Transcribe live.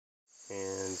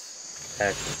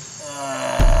Action.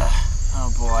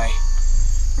 Oh boy.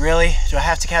 Really? Do I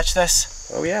have to catch this?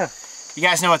 Oh yeah. You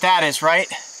guys know what that is, right?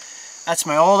 That's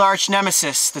my old arch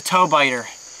nemesis, the toe biter.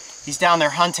 He's down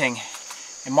there hunting,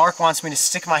 and Mark wants me to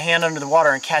stick my hand under the water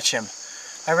and catch him.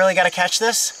 I really gotta catch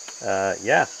this?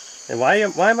 Yeah. And why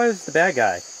am I the bad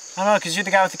guy? I don't know, because you're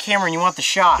the guy with the camera and you want the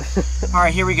shot. All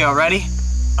right, here we go. Ready?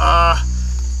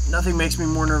 Nothing makes me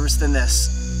more nervous than this.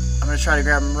 I'm gonna try to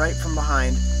grab him right from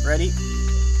behind. Ready?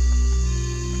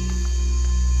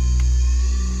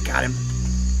 Got him.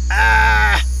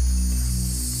 Ah!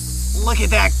 Look at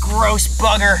that gross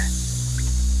bugger.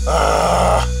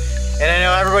 And I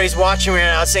know everybody's watching me right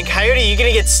now saying, Coyote, you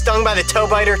gonna get stung by the toe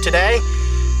biter today?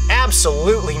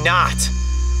 Absolutely not.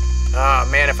 Oh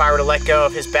man, if I were to let go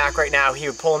of his back right now, he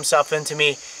would pull himself into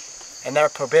me, and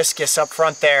that proboscis up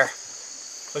front there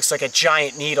looks like a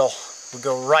giant needle would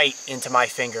go right into my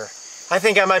finger. I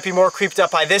think I might be more creeped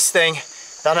up by this thing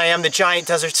than I am the giant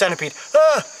desert centipede.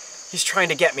 Ah! He's trying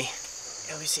to get me.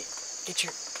 Let me see. Get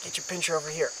your pincher over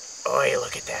here. Oh,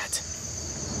 look at that.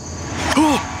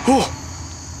 Oh!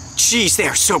 Jeez, they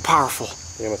are so powerful.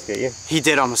 He almost get you? He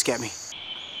did almost get me.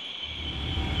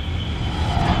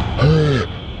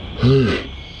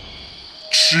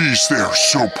 Jeez, they are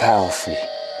so powerful.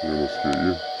 He almost get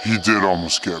you? He did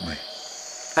almost get me.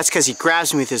 That's because he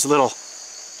grabs me with his little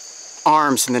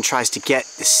arms and then tries to get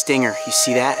the stinger. You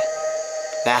see that?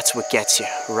 That's what gets you,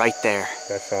 right there.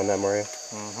 I found that, Mario.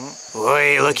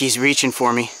 Boy, look, he's reaching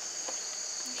for me.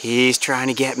 He's trying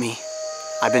to get me.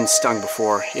 I've been stung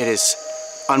before. It is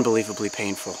unbelievably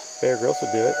painful. Bear Grylls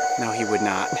would do it. No, he would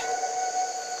not.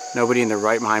 Nobody in their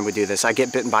right mind would do this. I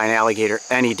get bitten by an alligator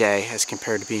any day as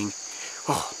compared to being,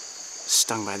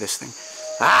 stung by this thing.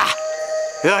 Ah!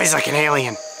 Oh, he's like an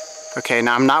alien. Okay,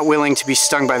 now I'm not willing to be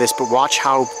stung by this, but watch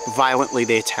how violently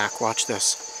they attack. Watch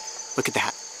this. Look at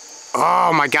that.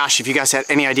 Oh my gosh, if you guys had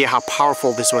any idea how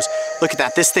powerful this was. Look at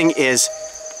that. This thing is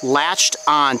latched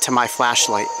on to my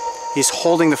flashlight. He's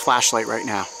holding the flashlight right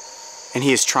now, and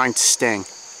he is trying to sting.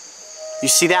 You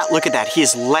see that? Look at that. He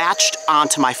is latched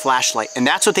onto my flashlight, and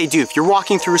that's what they do. If you're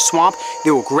walking through a swamp,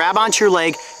 they will grab onto your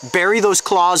leg, bury those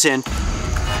claws in,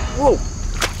 whoa,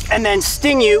 and then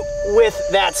sting you with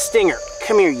that stinger.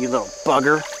 Come here, you little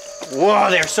bugger. Whoa,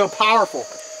 they're so powerful.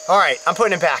 All right, I'm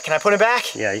putting him back. Can I put him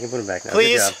back? Yeah, you can put him back now.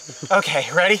 Please? Good job. Okay,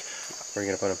 ready? Where are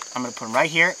you gonna put him? I'm gonna put him right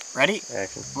here. Ready?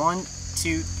 Action. 1,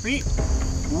 2, 3.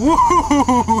 Woo!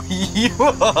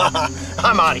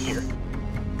 I'm out of here.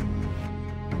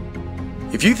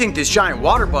 If you think this giant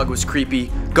water bug was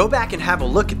creepy, go back and have a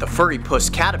look at the furry puss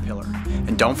caterpillar.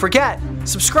 And don't forget,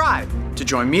 subscribe to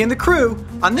join me and the crew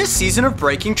on this season of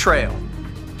Breaking Trail.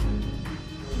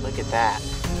 Look at that.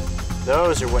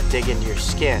 Those are what dig into your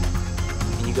skin.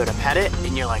 And you go to pet it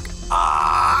and you're like,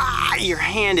 your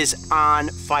hand is on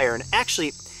fire. And actually,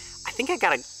 I think I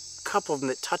got a couple of them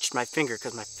that touched my finger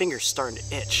because my finger's starting to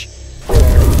itch.